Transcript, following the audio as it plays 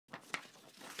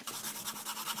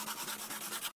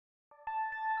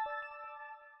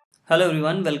Hello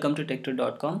everyone, welcome to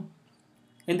Tech2.com.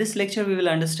 In this lecture we will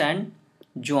understand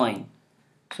join.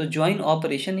 So join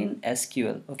operation in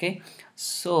SQL. Okay.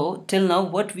 So till now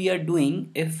what we are doing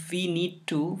if we need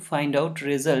to find out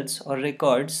results or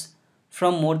records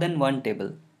from more than one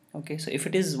table. Okay. So if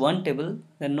it is one table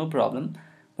then no problem.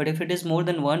 But if it is more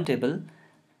than one table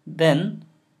then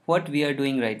what we are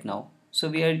doing right now. So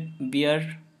we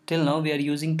are till now we are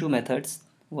using two methods.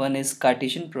 One is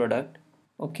Cartesian product.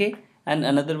 Okay. And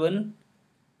another one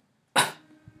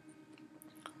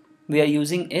we are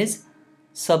using is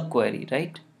subquery,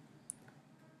 right?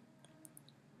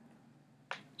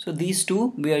 So these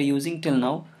two we are using till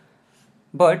now,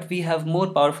 but we have more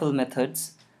powerful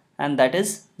methods, and that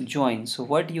is join. So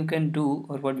what you can do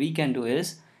or what we can do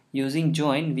is using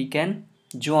join we can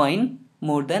join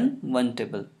more than one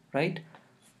table, right?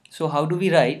 So how do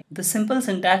we write? The simple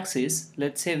syntax is,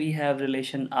 let's say we have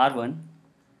relation R1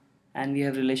 and we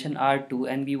have relation R2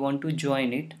 and we want to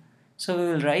join it. So we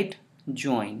will write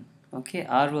join. Okay,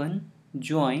 R1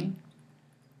 join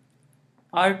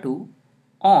R2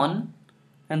 on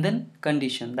and then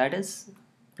condition, that is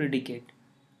predicate.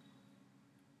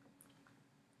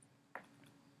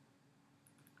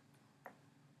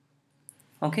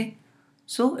 Okay,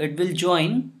 so it will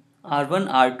join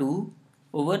R1 R2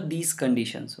 over these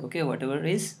conditions, okay, whatever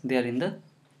is there in the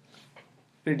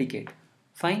predicate.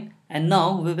 Fine, and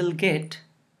now we will get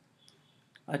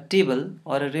a table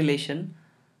or a relation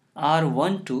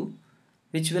R12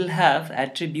 which will have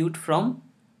attribute from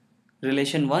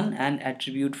relation 1 and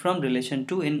attribute from relation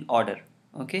 2 in order.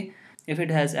 Okay, if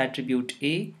it has attribute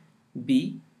A,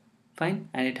 B, fine,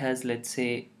 and it has, let's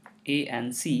say, A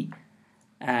and C,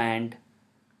 and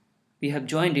we have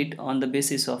joined it on the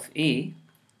basis of A.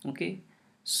 Okay,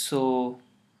 so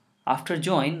after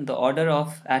join the order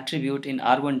of attribute in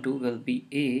R12 will be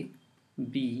A,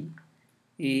 B,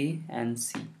 A and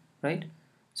C, right?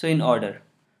 So in order.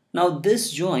 Now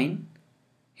this join,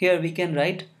 here we can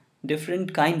write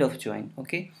different kind of join.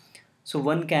 Okay, so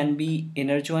one can be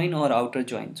inner join or outer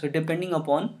join. So depending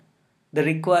upon the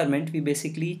requirement we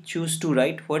basically choose to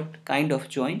write what kind of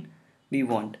join we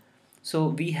want. So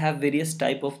we have various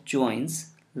type of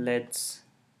joins. Let's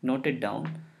note it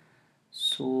down.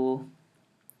 So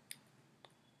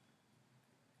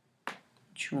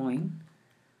join,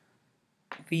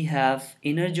 we have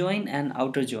inner join and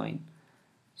outer join.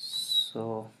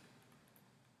 So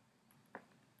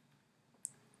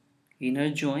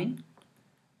inner join,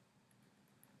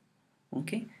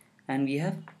 okay, and we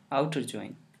have outer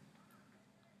join.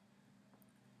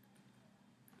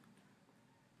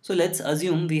 So let's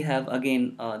assume we have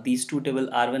again these two table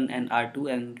R1 and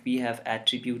R2 and we have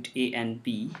attribute A and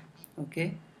B.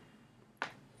 Okay,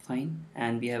 fine,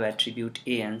 and we have attribute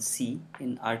A and C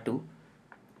in R2.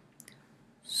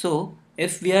 So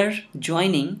if we are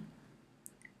joining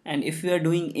and if we are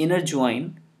doing inner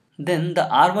join, then the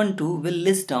R12 will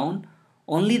list down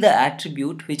only the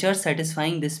attribute which are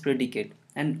satisfying this predicate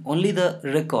and only the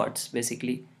records.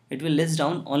 Basically it will list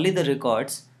down only the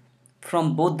records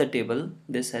from both the table,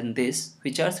 this and this,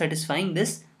 which are satisfying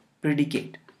this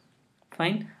predicate.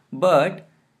 Fine, but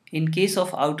in case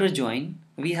of outer join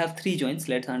we have three joins.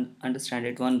 Let's understand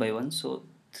it one by one. So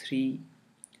we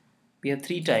have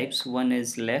three types. One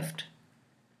is left,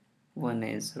 one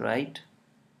is right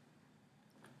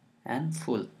and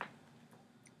full.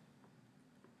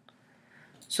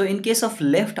 So in case of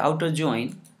left outer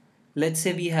join, let's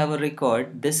say we have a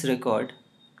record, this record.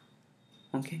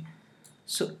 Okay,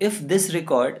 so if this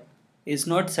record is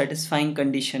not satisfying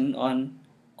condition on,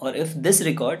 or if this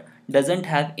record doesn't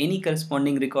have any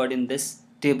corresponding record in this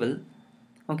table,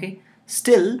 okay,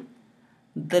 still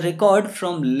the record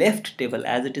from left table,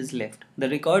 as it is left, the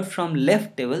record from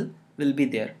left table will be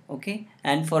there. Okay,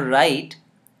 and for right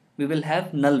we will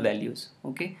have null values.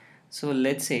 Okay, so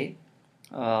let's say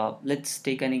let's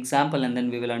take an example and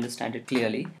then we will understand it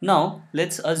clearly. Now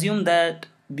let's assume that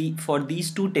for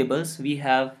these two tables we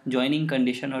have joining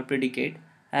condition or predicate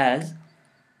as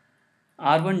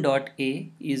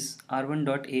r1.a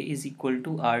is equal to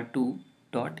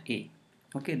r2.a.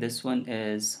 okay, this one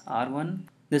is r1,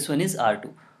 this one is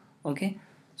r2. Okay,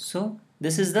 so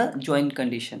this is the join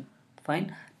condition.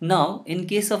 Fine, now in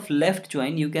case of left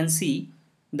join you can see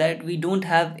that we don't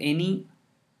have any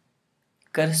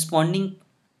corresponding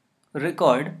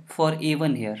record for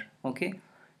A1 here. Okay,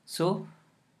 so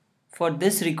for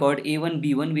this record A1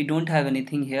 B1 we don't have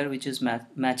anything here which is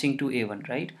matching to A1,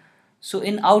 right? So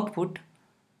in output,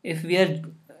 if we are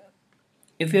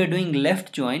doing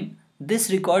left join,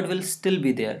 this record will still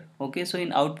be there. Okay, so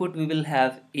in output we will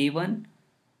have A1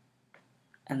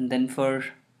 and then for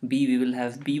B we will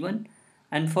have B1,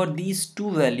 and for these two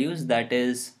values, that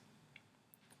is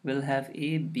we'll have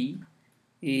A, B,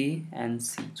 A and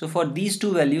C. So for these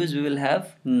two values we will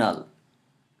have null.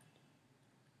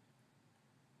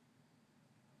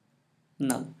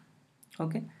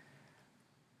 Okay.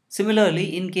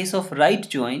 Similarly, in case of right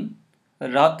join,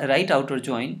 right outer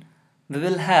join, we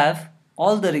will have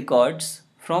all the records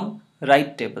from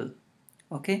right table.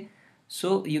 Okay.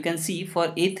 So you can see for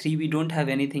A3 we don't have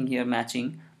anything here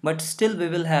matching, but still we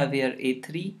will have here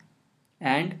A3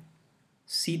 and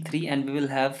C3 and we will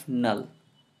have null,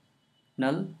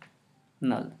 null,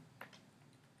 null.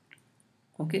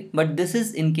 Okay, but this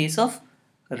is in case of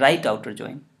right outer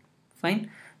join.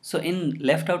 Fine. So in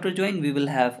left outer join we will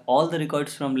have all the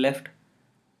records from left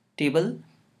table.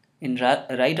 In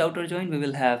right outer join we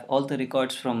will have all the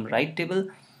records from right table,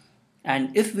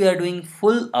 and if we are doing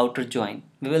full outer join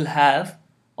we will have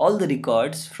all the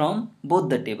records from both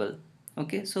the table.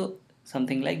 Okay, so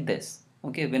something like this.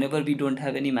 Okay, whenever we don't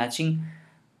have any matching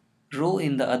row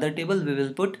in the other table we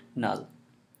will put null.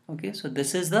 Okay, so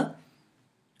this is the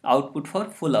output for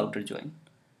full outer join.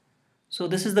 So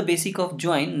this is the basic of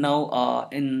join. Now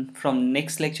in from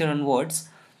next lecture onwards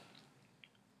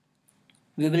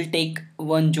we will take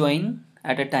one join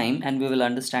at a time and we will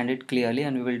understand it clearly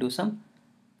and we will do some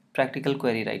practical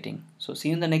query writing. So see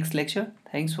you in the next lecture.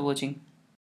 Thanks for watching.